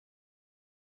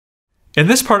In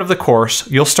this part of the course,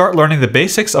 you'll start learning the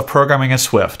basics of programming in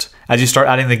Swift as you start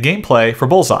adding the gameplay for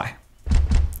Bullseye.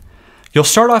 You'll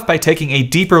start off by taking a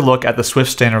deeper look at the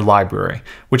Swift Standard Library,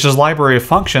 which is a library of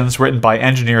functions written by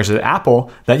engineers at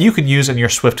Apple that you can use in your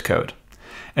Swift code.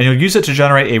 And you'll use it to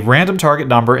generate a random target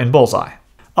number in Bullseye.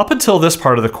 Up until this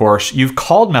part of the course, you've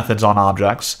called methods on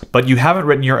objects, but you haven't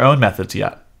written your own methods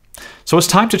yet. So it's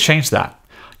time to change that.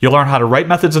 You'll learn how to write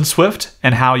methods in Swift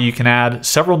and how you can add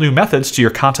several new methods to your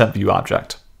content view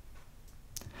object.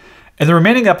 In the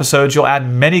remaining episodes, you'll add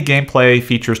many gameplay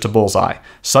features to Bullseye,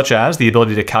 such as the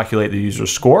ability to calculate the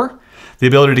user's score, the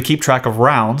ability to keep track of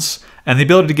rounds, and the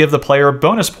ability to give the player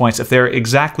bonus points if they're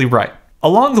exactly right.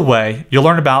 Along the way, you'll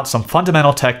learn about some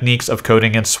fundamental techniques of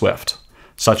coding in Swift,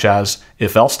 such as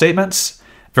if-else statements,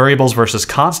 variables versus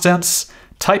constants,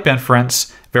 type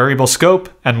inference, variable scope,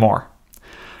 and more.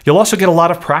 You'll also get a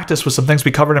lot of practice with some things we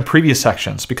covered in previous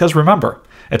sections, because remember,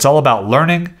 it's all about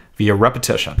learning via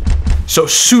repetition. So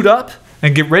suit up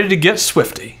and get ready to get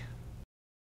Swifty.